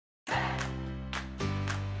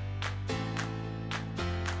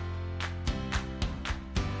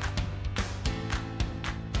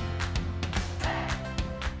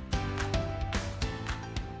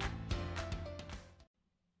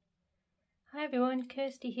Hi everyone,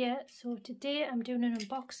 Kirsty here. So today I'm doing an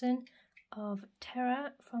unboxing of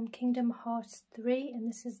Terra from Kingdom Hearts 3, and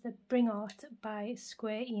this is the Bring Art by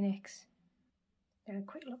Square Enix. A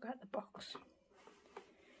quick look at the box.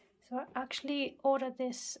 So I actually ordered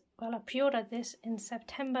this, I pre-ordered this in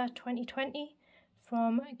September 2020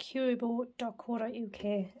 from Kuribo.co.uk,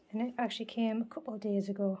 and it actually came a couple of days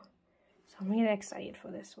ago. So I'm really excited for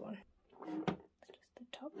this one. It's just the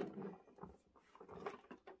top.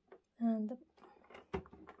 And the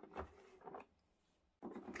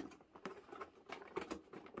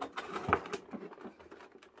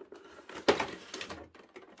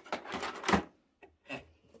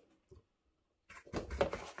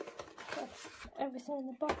everything in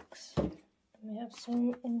the box. And we have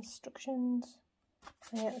some instructions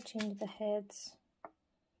on how to change the heads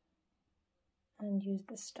and use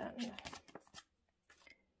the stand.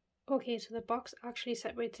 Okay, so the box actually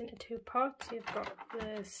separates into two parts. You've got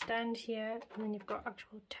the stand here, and then you've got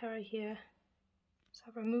actual Terra here. So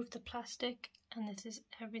I've removed the plastic, and this is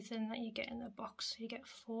everything that you get in the box. So you get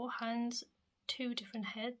 4 hands, 2 different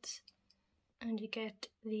heads, and you get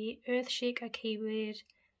the Earthshaker keyblade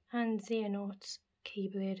and Xehanort's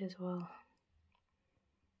keyblade as well.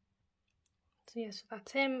 So yeah, so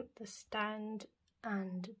that's him, the stand,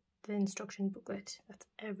 and the instruction booklet. That's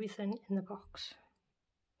everything in the box.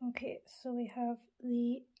 Okay, so we have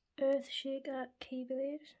the Earthshaker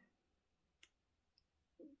keyblade,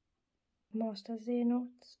 Master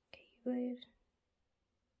Xehanort's keyblade,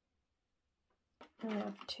 and we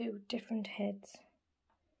have 2 different heads.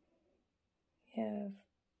 We have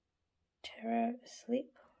Terra-Xehanort.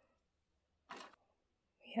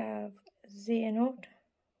 We have Xehanort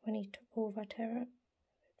when he took over Terra.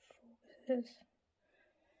 It focuses.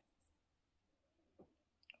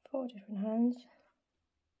 4 different hands.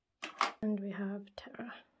 And we have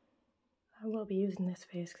Terra. I will be using this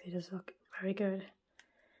face because it does look very good.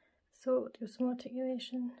 So do some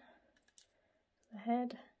articulation. The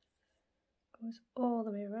head goes all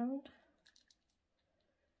the way around.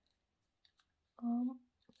 Arm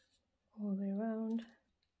all the way around.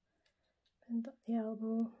 Bend at the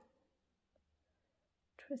elbow.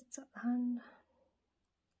 Twists at the hand.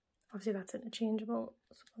 Obviously that's interchangeable.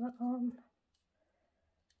 So that arm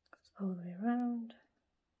goes all the way around.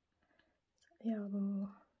 The elbow.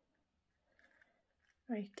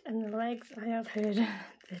 Right, and the legs, I have heard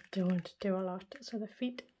they don't do a lot. So the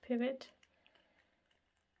feet pivot,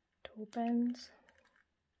 toe bends,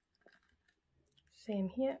 same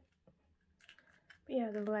here. But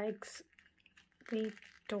yeah, the legs, they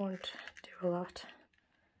don't do a lot.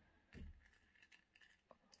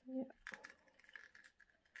 Yeah.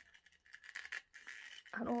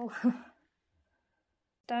 At all.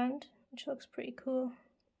 Stand, which looks pretty cool.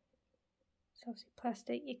 It's obviously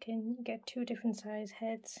plastic. You can get 2 different size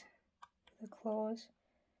heads with the claws.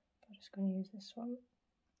 I'm just going to use this one.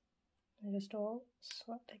 They just all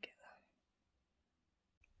slot together.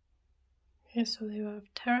 Here, so they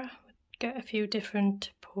have Terra. Get a few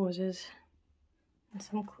different poses and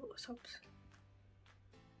some close-ups.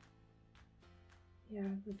 Yeah,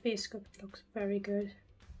 the face sculpt looks very good.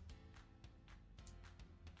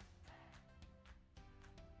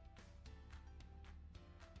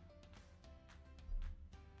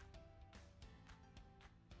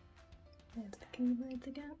 There's the keyblades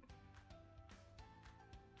again.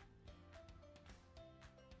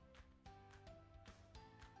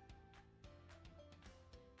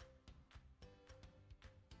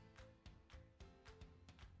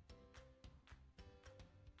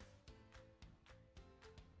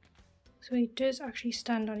 So he does actually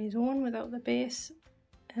stand on his own without the base.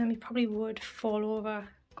 He probably would fall over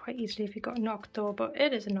quite easily if he got knocked though, but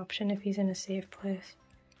it is an option if he's in a safe place.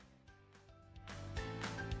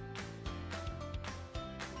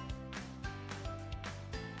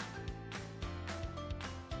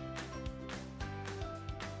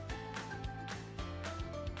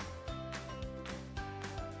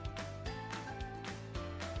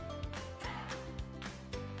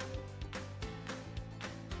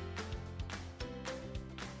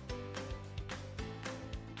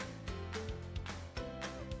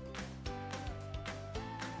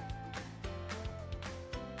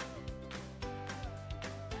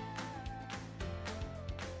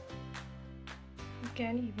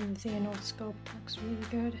 Again, even the Xehanort sculpt looks really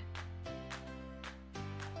good.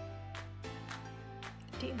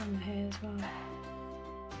 Detail on the hair as well.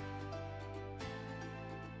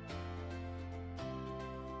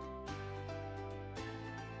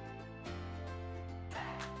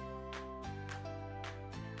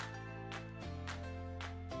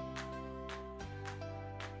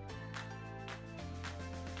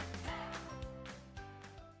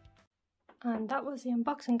 And that was the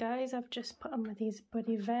unboxing, guys. I've just put on with these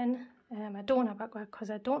Buddy Ven. I don't have artwork because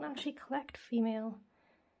I don't actually collect female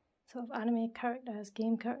sort of anime characters,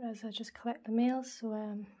 game characters. I just collect the males, so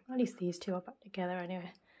at least these two are back together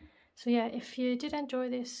anyway. So yeah, if you did enjoy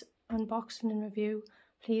this unboxing and review,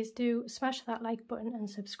 please do smash that like button and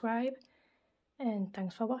subscribe. And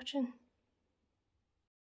thanks for watching.